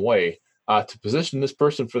some way to position this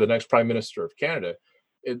person for the next Prime Minister of Canada.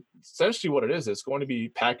 Essentially what it is, it's going to be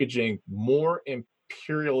packaging more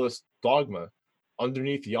imperialist dogma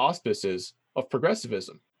underneath the auspices of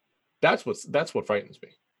progressivism. That's what frightens me.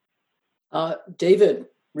 David,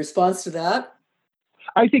 response to that?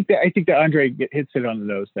 I think that Andray hits it on the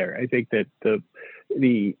nose there. I think that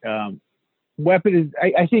the weapon is.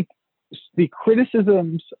 I think the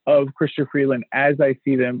criticisms of Chrystia Freeland, as I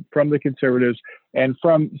see them from the conservatives and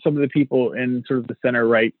from some of the people in sort of the center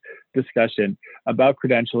right discussion about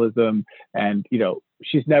credentialism, and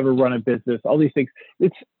she's never run a business, all these things.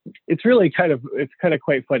 It's really kind of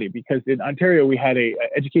quite funny, because in Ontario we had a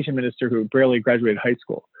education minister who barely graduated high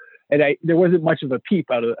school. And there wasn't much of a peep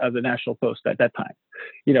out of the National Post at that time.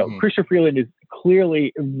 Chrystia Freeland is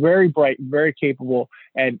clearly very bright, very capable,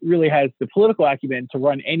 and really has the political acumen to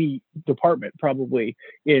run any department, probably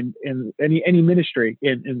in any ministry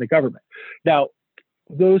in the government. Now,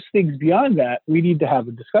 those things beyond that, we need to have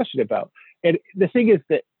a discussion about. And the thing is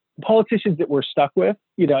that politicians that we're stuck with,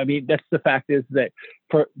 that's the fact, is that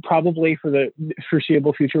probably for the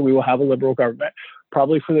foreseeable future, we will have a liberal government.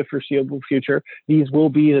 Probably for the foreseeable future, these will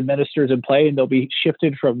be the ministers in play, and they'll be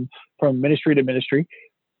shifted from ministry to ministry.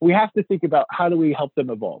 We have to think about, how do we help them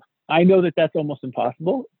evolve? I know that that's almost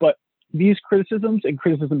impossible, but these criticisms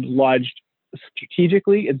lodged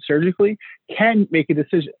strategically and surgically can make a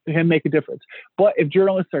decision, can make a difference. But if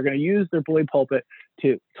journalists are going to use their bully pulpit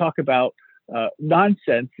to talk about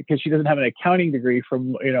nonsense because she doesn't have an accounting degree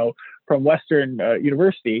from Western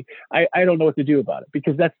University, I don't know what to do about it,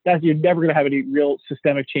 because that's you're never going to have any real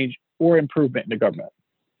systemic change or improvement in the government.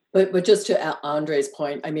 But just to Andre's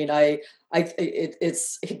point,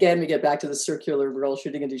 it's again, we get back to the circular, we're all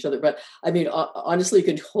shooting at each other. But honestly, you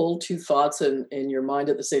can hold two thoughts in your mind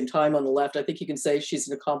at the same time. On the left, I think you can say she's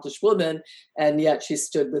an accomplished woman, and yet she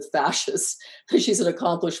stood with fascists. She's an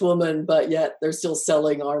accomplished woman, but yet they're still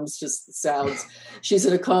selling arms, just sounds. She's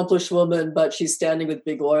an accomplished woman, but she's standing with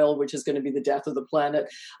big oil, which is going to be the death of the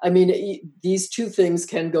planet. These two things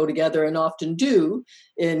can go together, and often do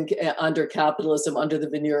under capitalism, under the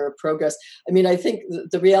veneer of progress. I think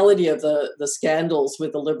the reality of the scandals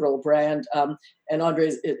with the liberal brand, and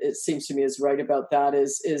Andray, it seems to me, is right about that,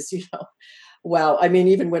 is wow.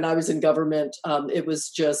 Even when I was in government, it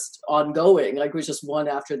was just ongoing. Like, it was just one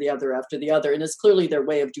after the other. And it's clearly their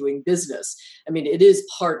way of doing business. It is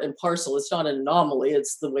part and parcel. It's not an anomaly.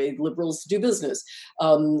 It's the way liberals do business.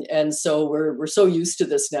 And so we're so used to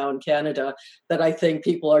this now in Canada that I think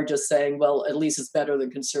people are just saying, well, at least it's better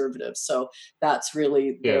than conservatives. So that's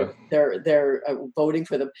really, they're voting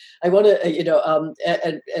for them. I want to,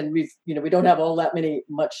 and we don't have all that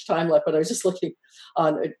much time left, but I was just looking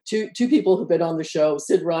on two people who've been on the show,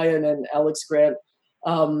 Sid Ryan and Alex Grant.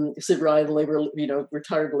 Sid Ryan,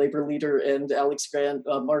 retired labor leader, and Alex Grant,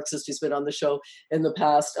 Marxist, who's been on the show in the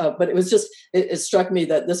past. But it was just, it struck me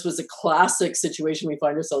that this was a classic situation we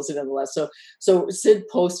find ourselves in the last. So Sid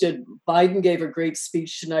posted, Biden gave a great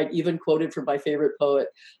speech tonight, even quoted from my favorite poet,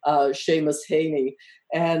 Seamus Heaney.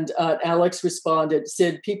 And Alex responded,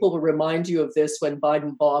 Sid, people will remind you of this when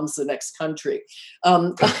Biden bombs the next country.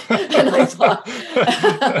 And I thought,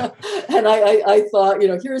 I thought,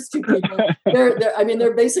 here's two people.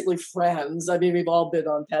 They're basically friends. We've all been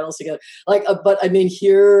on panels together. But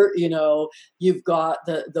here, you've got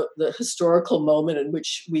the historical moment in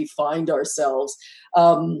which we find ourselves.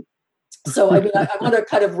 So I want to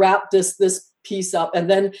kind of wrap this piece up, and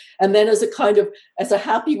then as a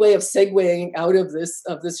happy way of segueing out of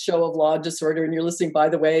this show of Law and Disorder, and you're listening, by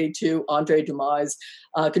the way, to Andray Domise,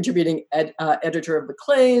 contributing editor of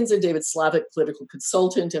Maclean's, and David Slavick, political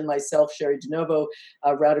consultant, and myself, Sherry DeNovo,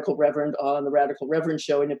 Radical Reverend on the Radical Reverend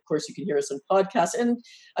Show. And of course, you can hear us on podcasts. And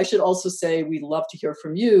I should also say we love to hear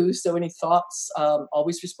from you. So any thoughts,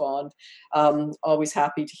 always respond. Always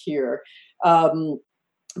happy to hear.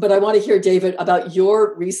 But I want to hear, David, about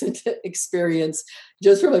your recent experience,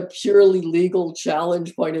 just from a purely legal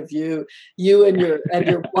challenge point of view. You and your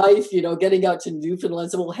wife, getting out to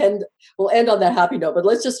Newfoundland. So we'll end on that happy note. But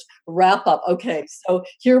let's just wrap up. Okay, so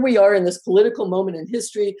here we are in this political moment in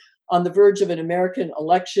history, on the verge of an American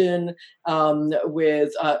election,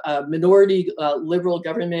 with a minority liberal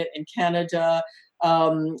government in Canada.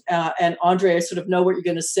 And Andray, I sort of know what you're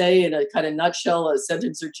going to say in a kind of nutshell, a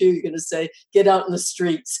sentence or two. You're going to say, "Get out in the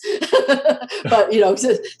streets," but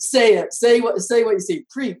say it. Say what you see.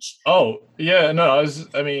 Preach. Oh yeah, no.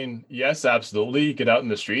 Yes, absolutely. Get out in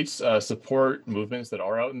the streets. Support movements that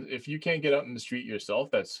are out. And if you can't get out in the street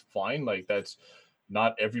yourself, that's fine. Like, that's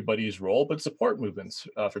not everybody's role, but support movements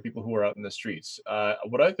for people who are out in the streets.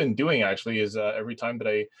 What I've been doing actually is every time that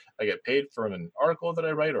I get paid from an article that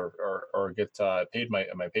I write or get paid my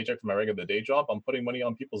paycheck from my regular day job, I'm putting money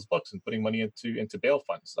on people's books and putting money into bail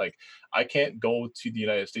funds. Like, I can't go to the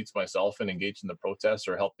United States myself and engage in the protests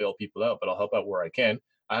or help bail people out, but I'll help out where I can.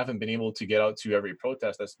 I haven't been able to get out to every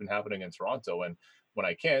protest that's been happening in Toronto, and when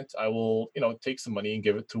I can't, I will take some money and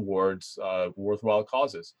give it towards worthwhile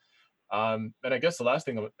causes. And I guess the last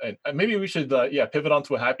thing, and maybe we should, pivot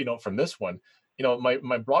onto a happy note from this one.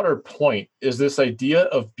 My broader point is this idea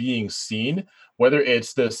of being seen, whether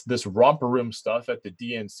it's this romper room stuff at the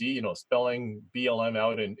DNC, spelling BLM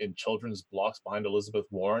out in children's blocks behind Elizabeth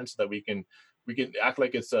Warren so that we can act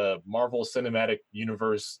like it's a Marvel Cinematic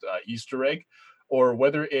Universe Easter egg, or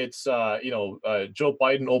whether it's Joe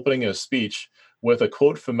Biden opening a speech with a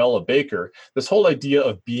quote from Ella Baker. This whole idea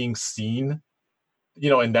of being seen,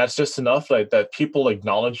 and that's just enough, like that people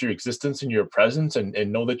acknowledge your existence and your presence and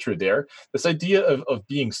know that you're there. This idea of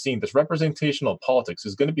being seen, this representational politics,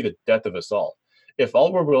 is going to be the death of us all. If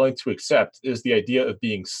all we're willing to accept is the idea of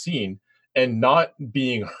being seen and not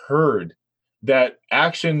being heard, that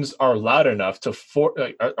actions are loud enough to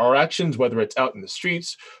our actions, whether it's out in the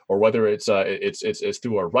streets or whether it's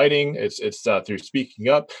through our writing, it's through speaking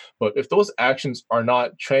up. But if those actions are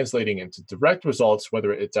not translating into direct results,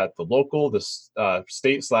 whether it's at the local, the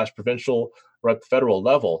state/provincial, or at the federal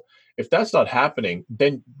level, if that's not happening,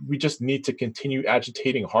 then we just need to continue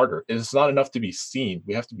agitating harder. It's not enough to be seen;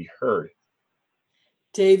 we have to be heard.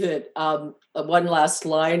 David, one last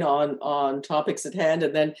line on topics at hand,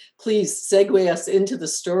 and then please segue us into the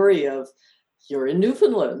story of you're in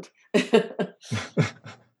Newfoundland.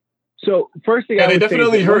 So first thing, they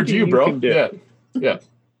definitely heard you, bro. Yeah. Yeah,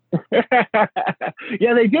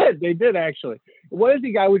 they did. They did, actually. One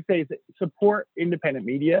thing I would say is support independent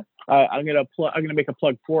media. I'm gonna make a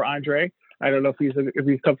plug for Andray. I don't know if he's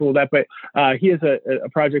comfortable with that, but he has a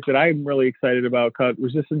project that I'm really excited about called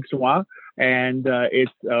Rezistans Nwa, and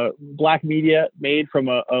it's Black media made from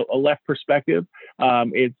a left perspective.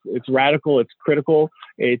 It's radical, it's critical,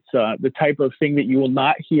 it's the type of thing that you will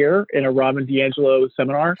not hear in a Robin DiAngelo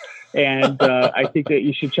seminar, and I think that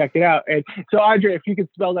you should check it out. And so, Andray, if you could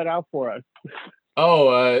spell that out for us.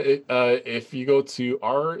 If you go to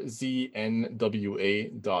rznwa.com,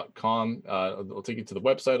 it'll take you to the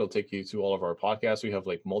website. It'll take you to all of our podcasts. We have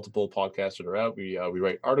like multiple podcasts that are out. We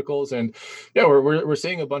write articles, and yeah, we're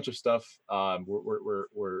seeing a bunch of stuff.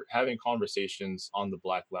 We're having conversations on the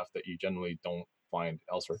Black left that you generally don't find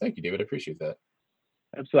elsewhere. Thank you, David. I appreciate that.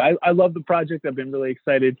 Absolutely. I love the project. I've been really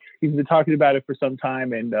excited. He's been talking about it for some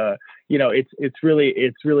time, and it's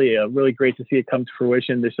really great to see it come to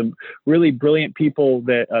fruition. There's some really brilliant people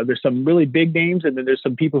there's some really big names, and then there's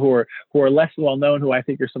some people who are less well known, who I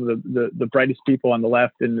think are some of the brightest people on the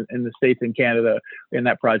left in the States and Canada in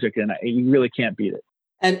that project, and you really can't beat it.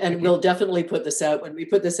 And we'll definitely put this out when we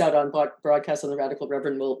put this out on broadcast on the Radical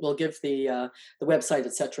Reverend. We'll give the website,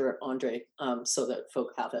 etc., Andray, so that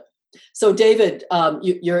folk have it. So, David,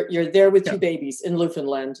 you're there with two babies in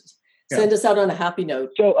Newfoundland. Send us out on a happy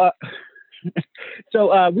note.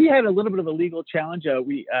 So we had a little bit of a legal challenge.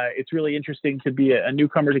 It's really interesting to be a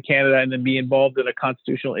newcomer to Canada and then be involved in a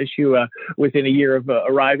constitutional issue within a year of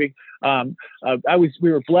arriving.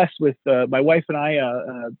 We were blessed with my wife and I.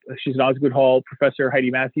 She's an Osgood Hall professor,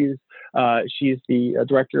 Heidi Matthews. She's the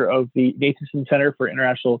director of the Nathanson Centre for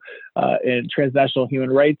International and Transnational Human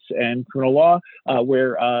Rights and Criminal Law,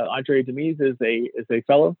 where Andray Domise is a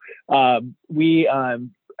fellow.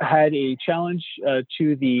 had a challenge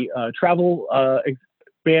to the travel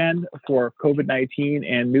ban for COVID-19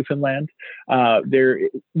 and Newfoundland.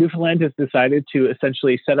 Newfoundland has decided to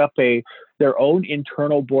essentially set up their own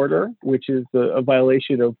internal border, which is a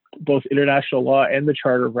violation of both international law and the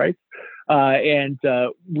Charter of Rights. And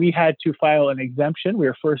we had to file an exemption. We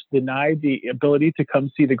were first denied the ability to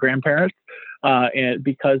come see the grandparents, and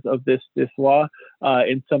because of this law,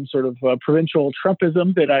 in some sort of provincial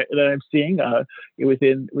Trumpism that I'm seeing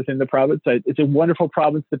within the province. It's a wonderful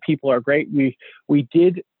province. The people are great. We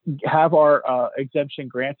did have our exemption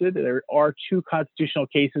granted. There are 2 constitutional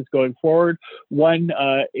cases going forward. One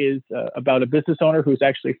is about a business owner who's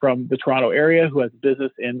actually from the Toronto area who has a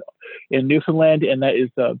business in Newfoundland, and that is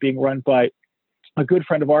being run by a good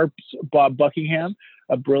friend of ours, Bob Buckingham,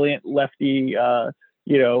 a brilliant lefty,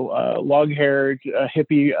 long-haired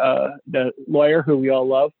hippie lawyer who we all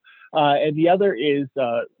love. And the other is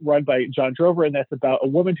run by John Drover, and that's about a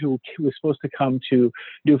woman who was supposed to come to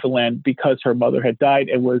Newfoundland because her mother had died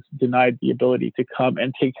and was denied the ability to come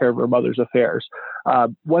and take care of her mother's affairs.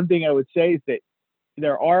 One thing I would say is that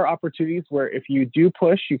there are opportunities where if you do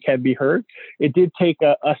push, you can be heard. It did take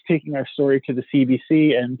us taking our story to the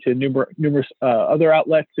CBC and to numerous other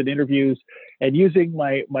outlets and interviews, and using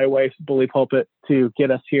my wife's bully pulpit to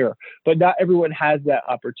get us here. But not everyone has that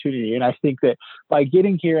opportunity. And I think that by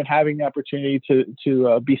getting here and having the opportunity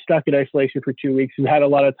to be stuck in isolation for 2 weeks, we've had a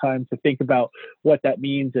lot of time to think about what that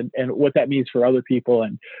means and what that means for other people.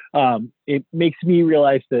 And it makes me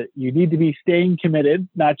realize that you need to be staying committed,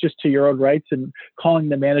 not just to your own rights and calling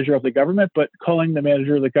the manager of the government, but calling the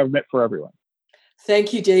manager of the government for everyone.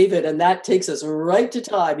 Thank you, David. And that takes us right to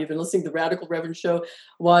time. You've been listening to the Radical Reverend Show.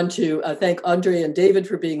 Want to thank Andray and David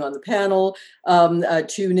for being on the panel.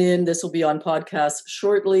 Tune in. This will be on podcast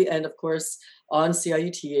shortly. And of course, on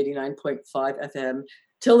CIUT 89.5 FM.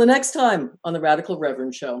 Till the next time on the Radical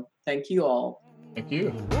Reverend Show. Thank you all. Thank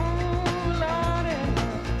you.